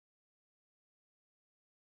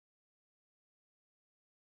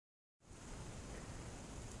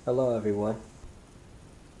Hello everyone.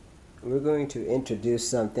 We're going to introduce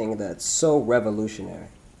something that's so revolutionary.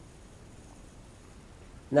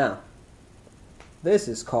 Now, this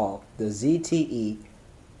is called the ZTE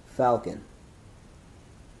Falcon,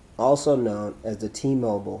 also known as the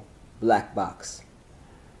T-Mobile Black Box.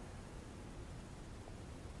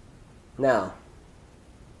 Now,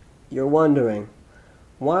 you're wondering,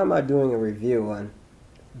 why am I doing a review on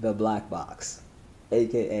the Black Box,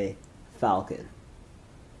 aka Falcon?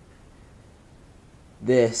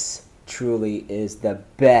 This truly is the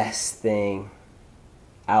best thing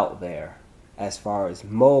out there as far as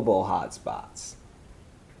mobile hotspots.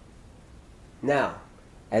 Now,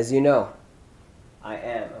 as you know, I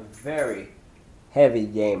am a very heavy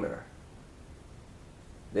gamer.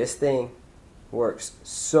 This thing works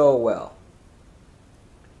so well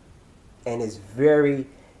and is very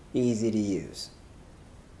easy to use.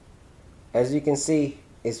 As you can see,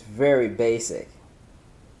 it's very basic.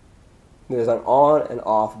 There's an on and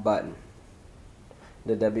off button.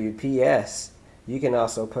 The WPS, you can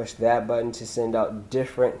also push that button to send out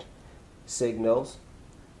different signals.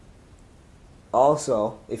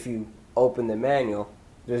 Also, if you open the manual,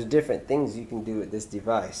 there's different things you can do with this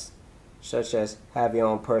device, such as have your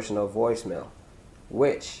own personal voicemail,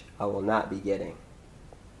 which I will not be getting.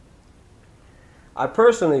 I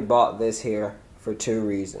personally bought this here for two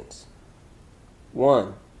reasons.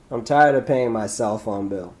 One, I'm tired of paying my cell phone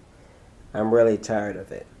bill. I'm really tired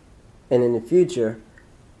of it. And in the future,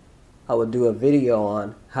 I will do a video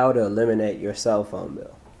on how to eliminate your cell phone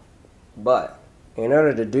bill. But in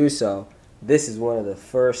order to do so, this is one of the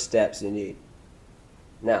first steps you need.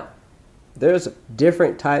 Now, there's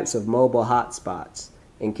different types of mobile hotspots,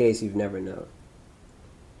 in case you've never known.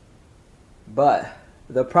 But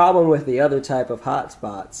the problem with the other type of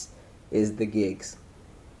hotspots is the gigs.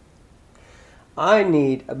 I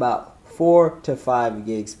need about 4 to 5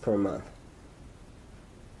 gigs per month.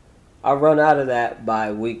 I'll run out of that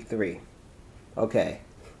by week 3. Okay,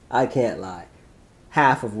 I can't lie.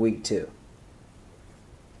 Half of week 2.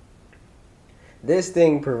 This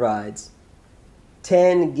thing provides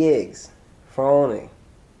 10 gigs for only,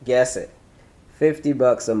 guess it,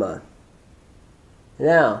 $50 a month.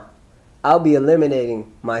 Now, I'll be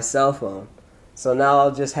eliminating my cell phone, so now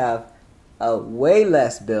I'll just have a way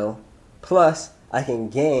less bill, plus I can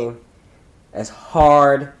game as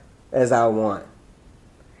hard as I want.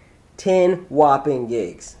 10 whopping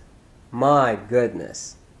gigs. My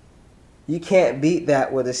goodness. You can't beat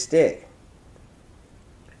that with a stick.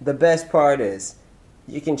 The best part is,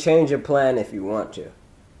 you can change your plan if you want to.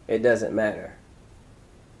 It doesn't matter.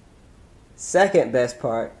 Second best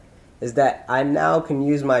part is that I now can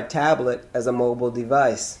use my tablet as a mobile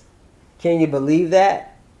device. Can you believe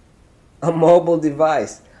that? A mobile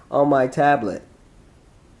device on my tablet.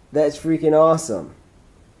 That's freaking awesome.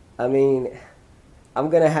 I mean, I'm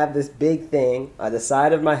going to have this big thing on the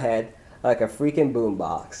side of my head like a freaking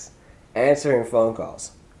boombox, answering phone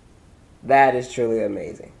calls. That is truly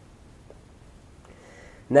amazing.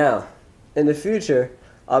 Now, in the future,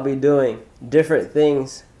 I'll be doing different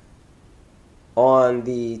things on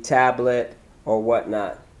the tablet or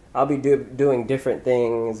whatnot. I'll be doing different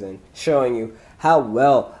things and showing you how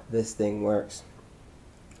well this thing works.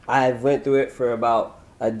 I've went through it for about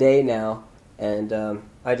a day now, and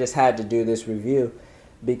I just had to do this review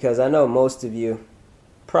because I know most of you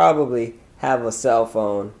probably have a cell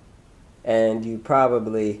phone and you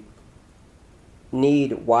probably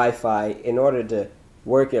need Wi-Fi in order to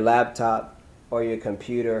work your laptop or your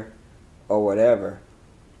computer or whatever.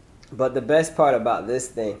 But the best part about this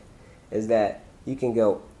thing is that you can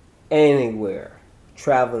go anywhere,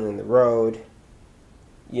 traveling the road,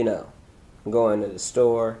 you know, going to the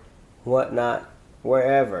store, whatnot,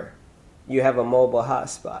 wherever. You have a mobile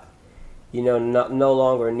hotspot. You know, no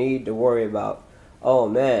longer need to worry about, oh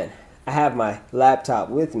man, I have my laptop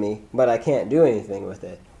with me, but I can't do anything with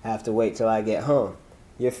it. I have to wait till I get home.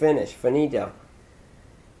 You're finished, finito.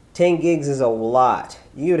 10 gigs is a lot.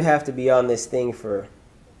 You'd have to be on this thing for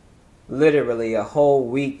literally a whole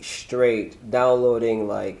week straight, downloading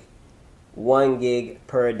like 1 gig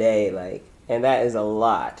per day, and that is a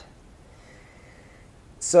lot.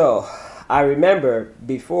 So, I remember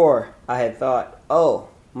before I had thought, oh,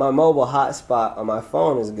 my mobile hotspot on my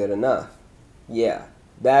phone is good enough. Yeah,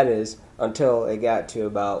 that is until it got to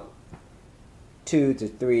about 2 to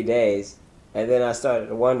 3 days, and then I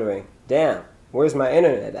started wondering, damn, where's my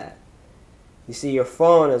internet at? You see, your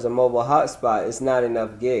phone as a mobile hotspot is not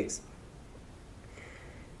enough gigs.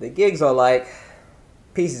 The gigs are like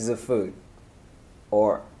pieces of food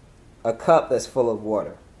or a cup that's full of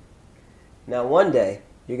water. Now one day,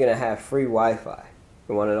 you're going to have free Wi-Fi.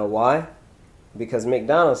 You want to know why? because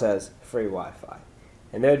McDonald's has free Wi-Fi,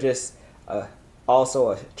 and they're just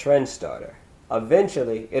also a trend starter.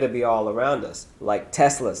 Eventually, it'll be all around us, like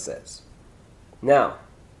Tesla says. Now,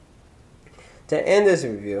 to end this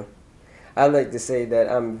review, I'd like to say that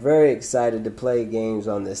I'm very excited to play games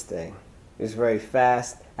on this thing. It's very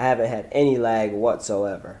fast. I haven't had any lag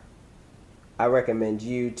whatsoever. I recommend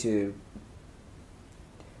you to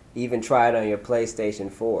even try it on your PlayStation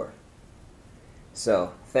 4.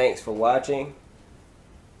 So, thanks for watching.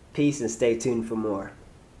 Peace and stay tuned for more.